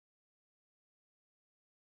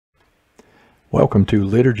Welcome to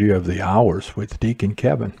Liturgy of the Hours with Deacon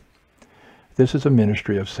Kevin. This is a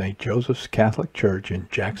ministry of St. Joseph's Catholic Church in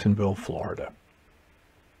Jacksonville, Florida.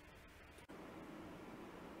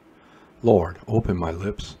 Lord, open my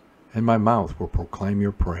lips, and my mouth will proclaim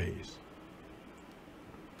your praise.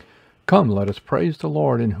 Come, let us praise the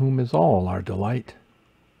Lord, in whom is all our delight.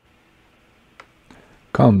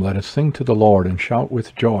 Come, let us sing to the Lord, and shout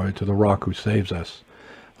with joy to the Rock who saves us.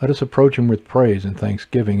 Let us approach him with praise and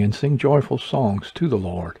thanksgiving, and sing joyful songs to the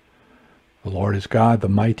Lord. The Lord is God, the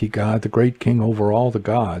mighty God, the great King over all the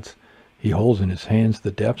gods. He holds in his hands the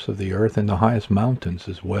depths of the earth and the highest mountains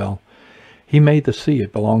as well. He made the sea,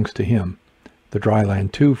 it belongs to him. The dry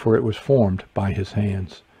land too, for it was formed by his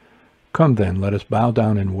hands. Come then, let us bow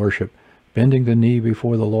down and worship, bending the knee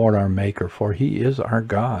before the Lord our Maker, for he is our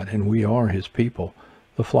God, and we are his people,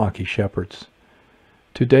 the flock he shepherds.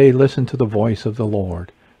 Today listen to the voice of the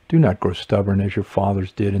Lord. Do not grow stubborn as your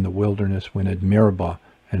fathers did in the wilderness, when at Meribah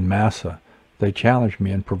and Massah they challenged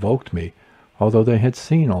me and provoked me, although they had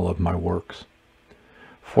seen all of my works.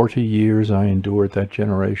 40 years I endured that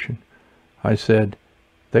generation. I said,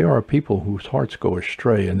 they are a people whose hearts go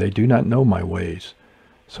astray, and they do not know my ways.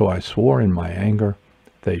 So I swore in my anger,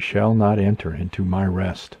 they shall not enter into my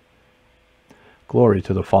rest. Glory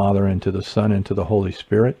to the Father, and to the Son, and to the Holy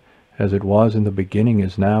Spirit, as it was in the beginning,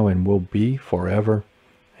 is now, and will be forever.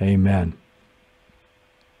 Amen.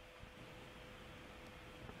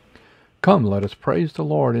 Come, let us praise the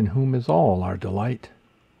Lord, in whom is all our delight.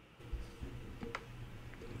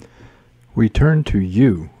 We turn to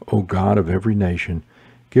you, O God of every nation,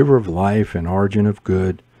 giver of life and origin of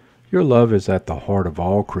good. Your love is at the heart of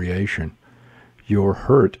all creation. Your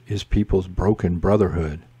hurt is people's broken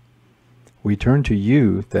brotherhood. We turn to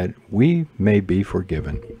you that we may be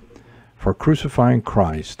forgiven for crucifying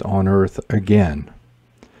Christ on earth again.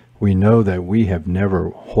 We know that we have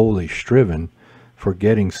never wholly striven,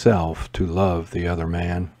 forgetting self, to love the other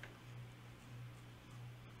man.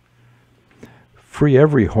 Free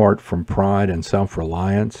every heart from pride and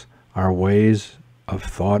self-reliance. Our ways of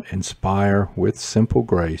thought inspire with simple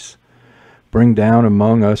grace. Bring down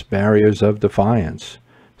among us barriers of defiance.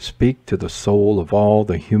 Speak to the soul of all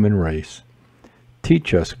the human race.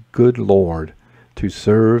 Teach us, good Lord, to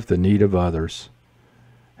serve the need of others.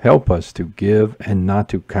 Help us to give and not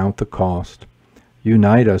to count the cost.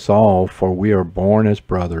 Unite us all, for we are born as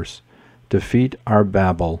brothers. Defeat our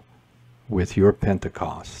Babel with your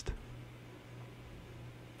Pentecost.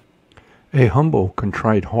 A humble,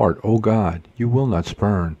 contrite heart, O God, you will not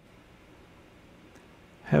spurn.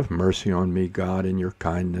 Have mercy on me, God, in your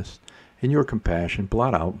kindness. In your compassion,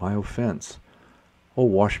 blot out my offense. O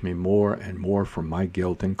wash me more and more from my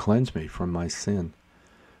guilt, and cleanse me from my sin.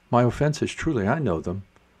 My offenses, truly I know them.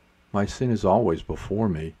 My sin is always before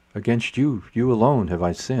me. Against you, you alone have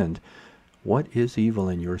I sinned. What is evil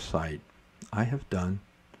in your sight? I have done,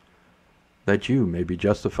 that you may be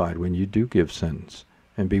justified when you do give sentence,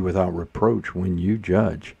 and be without reproach when you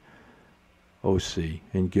judge. O see,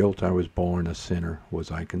 in guilt I was born, a sinner was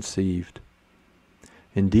I conceived.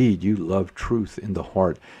 Indeed, you love truth in the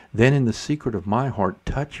heart. Then in the secret of my heart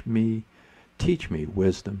touch me, teach me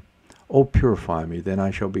wisdom. O purify me, then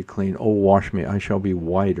I shall be clean. O wash me, I shall be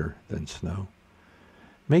whiter than snow.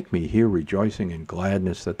 Make me hear rejoicing and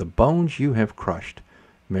gladness, that the bones you have crushed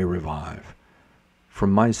may revive.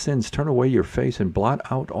 From my sins turn away your face, and blot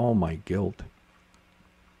out all my guilt.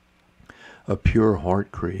 A pure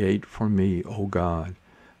heart create for me, O God.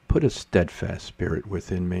 Put a steadfast spirit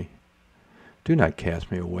within me. Do not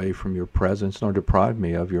cast me away from your presence, nor deprive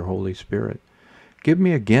me of your Holy Spirit. Give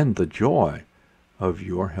me again the joy of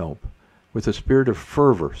your help. With a spirit of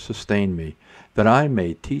fervor sustain me, that I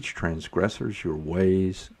may teach transgressors your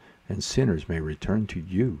ways, and sinners may return to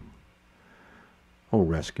you. O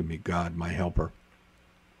rescue me, God, my helper,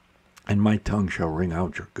 and my tongue shall ring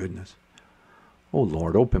out your goodness. O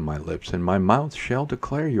Lord, open my lips, and my mouth shall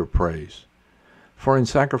declare your praise. For in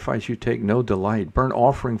sacrifice you take no delight. Burnt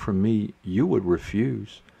offering from me you would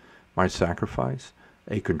refuse. My sacrifice,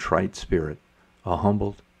 a contrite spirit, a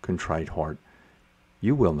humbled, contrite heart,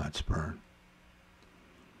 you will not spurn.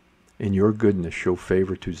 In your goodness show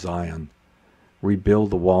favor to Zion. Rebuild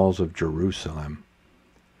the walls of Jerusalem.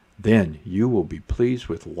 Then you will be pleased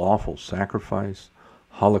with lawful sacrifice,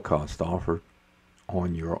 holocaust offered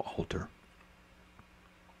on your altar.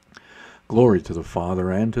 Glory to the Father,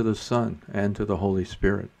 and to the Son, and to the Holy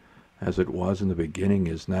Spirit, as it was in the beginning,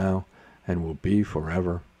 is now, and will be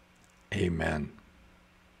forever. Amen.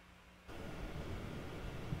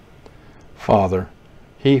 Father,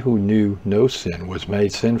 he who knew no sin was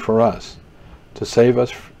made sin for us, to save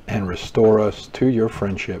us and restore us to your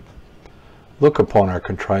friendship. Look upon our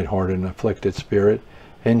contrite heart and afflicted spirit,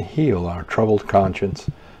 and heal our troubled conscience,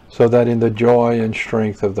 so that in the joy and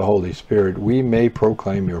strength of the Holy Spirit we may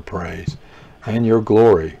proclaim your praise and your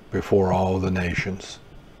glory before all the nations.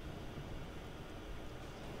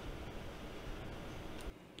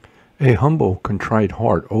 A humble, contrite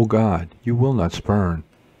heart, O God, you will not spurn.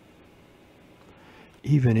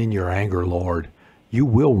 Even in your anger, Lord, you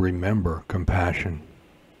will remember compassion.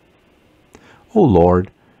 O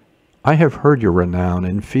Lord, I have heard your renown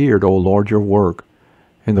and feared, O Lord, your work.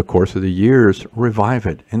 In the course of the years, revive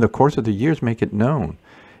it. In the course of the years, make it known.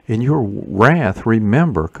 In your wrath,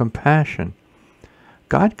 remember compassion.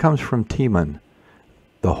 God comes from Teman,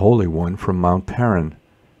 the Holy One from Mount Paran.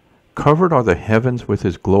 Covered are the heavens with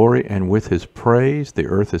his glory, and with his praise the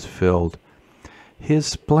earth is filled. His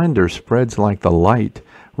splendor spreads like the light.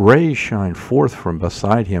 Rays shine forth from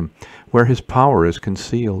beside him, where his power is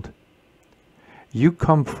concealed. You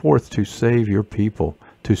come forth to save your people,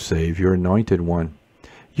 to save your anointed one.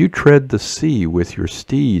 You tread the sea with your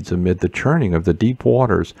steeds amid the churning of the deep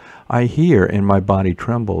waters. I hear, and my body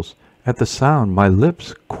trembles. At the sound, my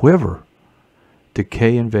lips quiver.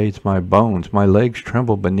 Decay invades my bones. My legs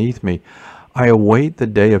tremble beneath me. I await the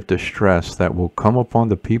day of distress that will come upon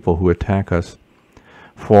the people who attack us.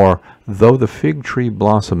 For though the fig tree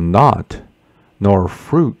blossom not, nor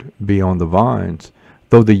fruit be on the vines,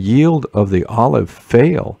 though the yield of the olive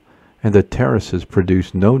fail, and the terraces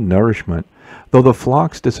produce no nourishment, though the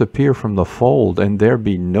flocks disappear from the fold, and there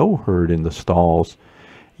be no herd in the stalls,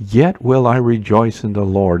 yet will I rejoice in the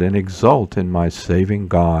Lord, and exult in my saving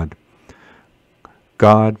God.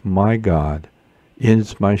 God, my God,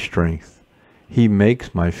 is my strength. He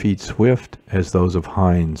makes my feet swift as those of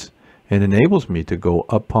hinds, and enables me to go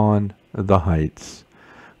upon the heights.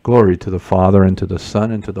 Glory to the Father, and to the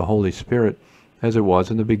Son, and to the Holy Spirit, as it was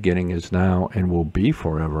in the beginning, is now, and will be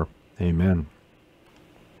forever. Amen.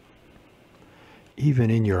 Even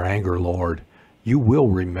in your anger, Lord, you will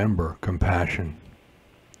remember compassion.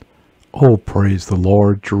 Oh, praise the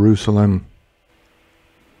Lord, Jerusalem.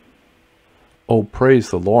 Oh, praise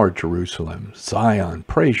the Lord, Jerusalem. Zion,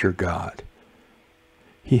 praise your God.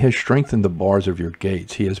 He has strengthened the bars of your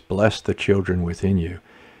gates. He has blessed the children within you.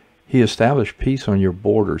 He established peace on your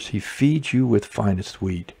borders. He feeds you with finest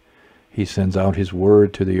wheat. He sends out his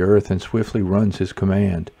word to the earth and swiftly runs his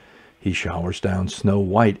command. He showers down snow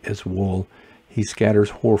white as wool. He scatters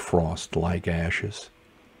hoarfrost like ashes.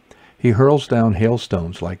 He hurls down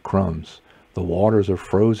hailstones like crumbs. The waters are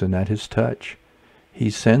frozen at his touch. He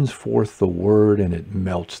sends forth the word, and it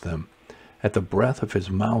melts them. At the breath of his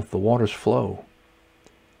mouth the waters flow.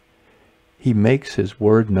 He makes his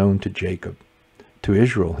word known to Jacob, to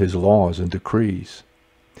Israel his laws and decrees.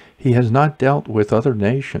 He has not dealt with other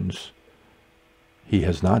nations. He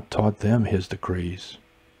has not taught them his decrees.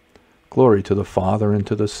 Glory to the Father, and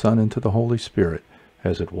to the Son, and to the Holy Spirit,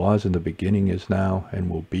 as it was in the beginning, is now, and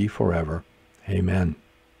will be forever. Amen.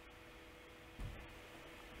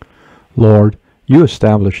 Lord, you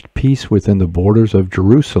established peace within the borders of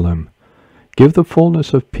Jerusalem. Give the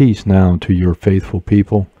fullness of peace now to your faithful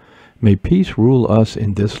people. May peace rule us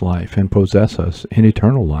in this life and possess us in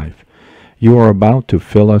eternal life. You are about to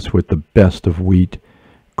fill us with the best of wheat.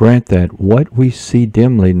 Grant that what we see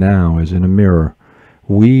dimly now as in a mirror,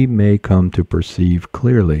 we may come to perceive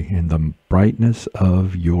clearly in the brightness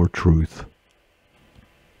of your truth.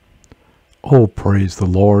 Oh, praise the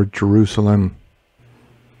Lord, Jerusalem.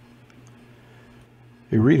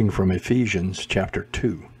 A reading from Ephesians chapter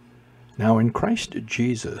 2. Now in Christ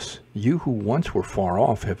Jesus, you who once were far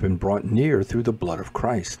off have been brought near through the blood of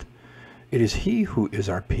Christ. It is he who is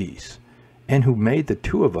our peace, and who made the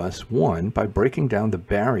two of us one by breaking down the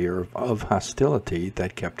barrier of hostility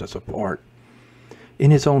that kept us apart.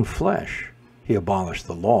 In his own flesh, he abolished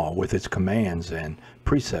the law with its commands and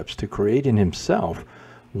precepts to create in himself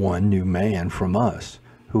one new man from us,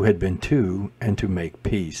 who had been two, and to make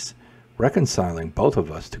peace, reconciling both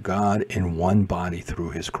of us to God in one body through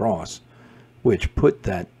his cross, which put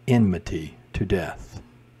that enmity to death.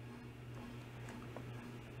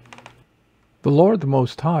 The Lord the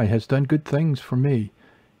Most High has done good things for me.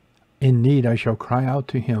 In need I shall cry out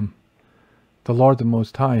to him. The Lord the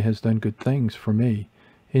Most High has done good things for me.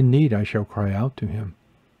 In need I shall cry out to him.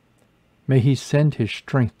 May he send his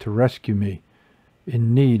strength to rescue me.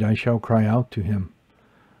 In need I shall cry out to him.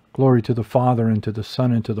 Glory to the Father, and to the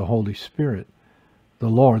Son, and to the Holy Spirit. The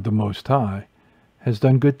Lord the Most High has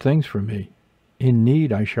done good things for me. In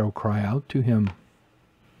need I shall cry out to him.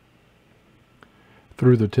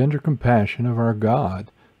 Through the tender compassion of our God,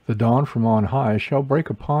 the dawn from on high shall break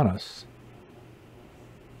upon us.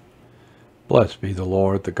 Blessed be the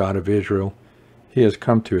Lord, the God of Israel. He has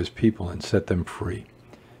come to his people and set them free.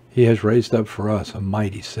 He has raised up for us a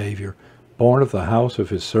mighty Savior, born of the house of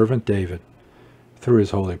his servant David. Through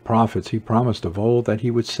his holy prophets he promised of old that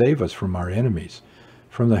he would save us from our enemies,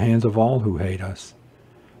 from the hands of all who hate us.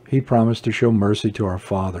 He promised to show mercy to our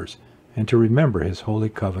fathers and to remember his holy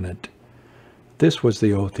covenant. This was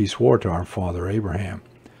the oath he swore to our father Abraham,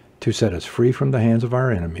 to set us free from the hands of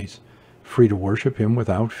our enemies, free to worship him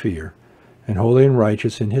without fear, and holy and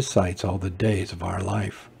righteous in his sight all the days of our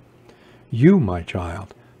life. You, my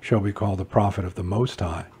child, shall be called the prophet of the Most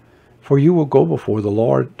High, for you will go before the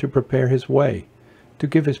Lord to prepare his way, to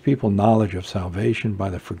give his people knowledge of salvation by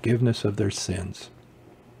the forgiveness of their sins.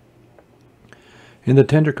 In the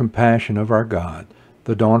tender compassion of our God,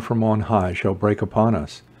 the dawn from on high shall break upon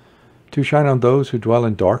us, to shine on those who dwell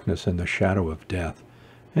in darkness and the shadow of death,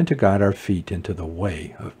 and to guide our feet into the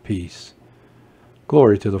way of peace.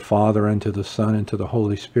 Glory to the Father, and to the Son, and to the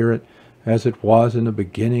Holy Spirit, as it was in the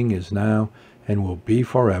beginning, is now, and will be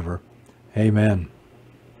forever. Amen.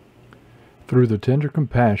 Through the tender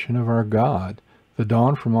compassion of our God, the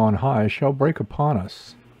dawn from on high shall break upon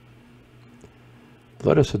us.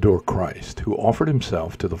 Let us adore Christ, who offered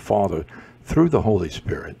himself to the Father through the Holy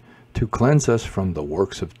Spirit to cleanse us from the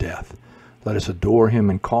works of death. Let us adore him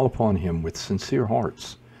and call upon him with sincere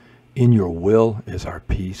hearts. In your will is our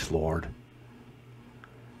peace, Lord.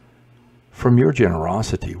 From your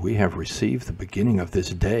generosity we have received the beginning of this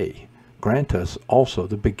day. Grant us also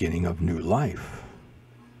the beginning of new life.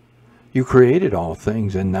 You created all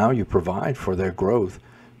things, and now you provide for their growth.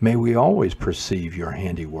 May we always perceive your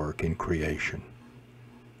handiwork in creation.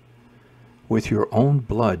 With your own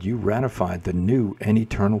blood you ratified the new and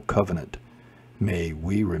eternal covenant. May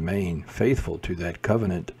we remain faithful to that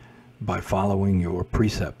covenant by following your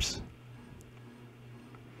precepts.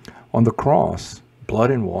 On the cross,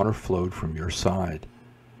 blood and water flowed from your side.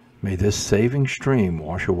 May this saving stream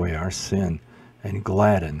wash away our sin and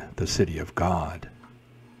gladden the city of God.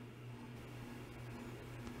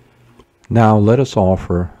 Now let us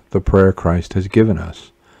offer the prayer Christ has given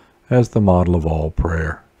us as the model of all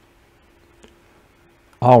prayer.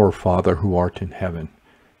 Our Father, who art in heaven,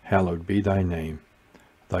 hallowed be thy name.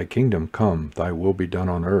 Thy kingdom come, thy will be done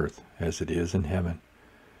on earth as it is in heaven.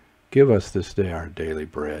 Give us this day our daily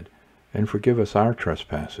bread, and forgive us our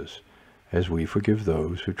trespasses, as we forgive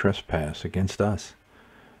those who trespass against us.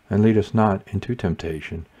 And lead us not into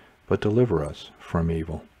temptation, but deliver us from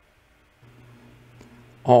evil.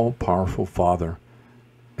 All-powerful Father,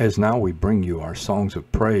 as now we bring you our songs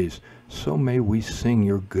of praise, so may we sing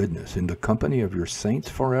your goodness in the company of your saints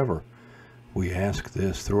forever. We ask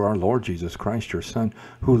this through our Lord Jesus Christ, your Son,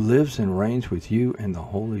 who lives and reigns with you and the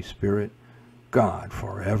Holy Spirit, God,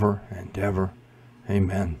 forever and ever.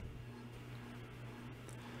 Amen.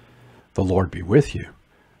 The Lord be with you,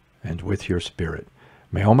 and with your spirit.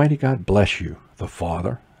 May Almighty God bless you, the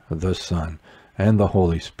Father, the Son, and the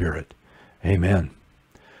Holy Spirit. Amen.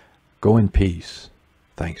 Go in peace.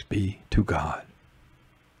 Thanks be to God.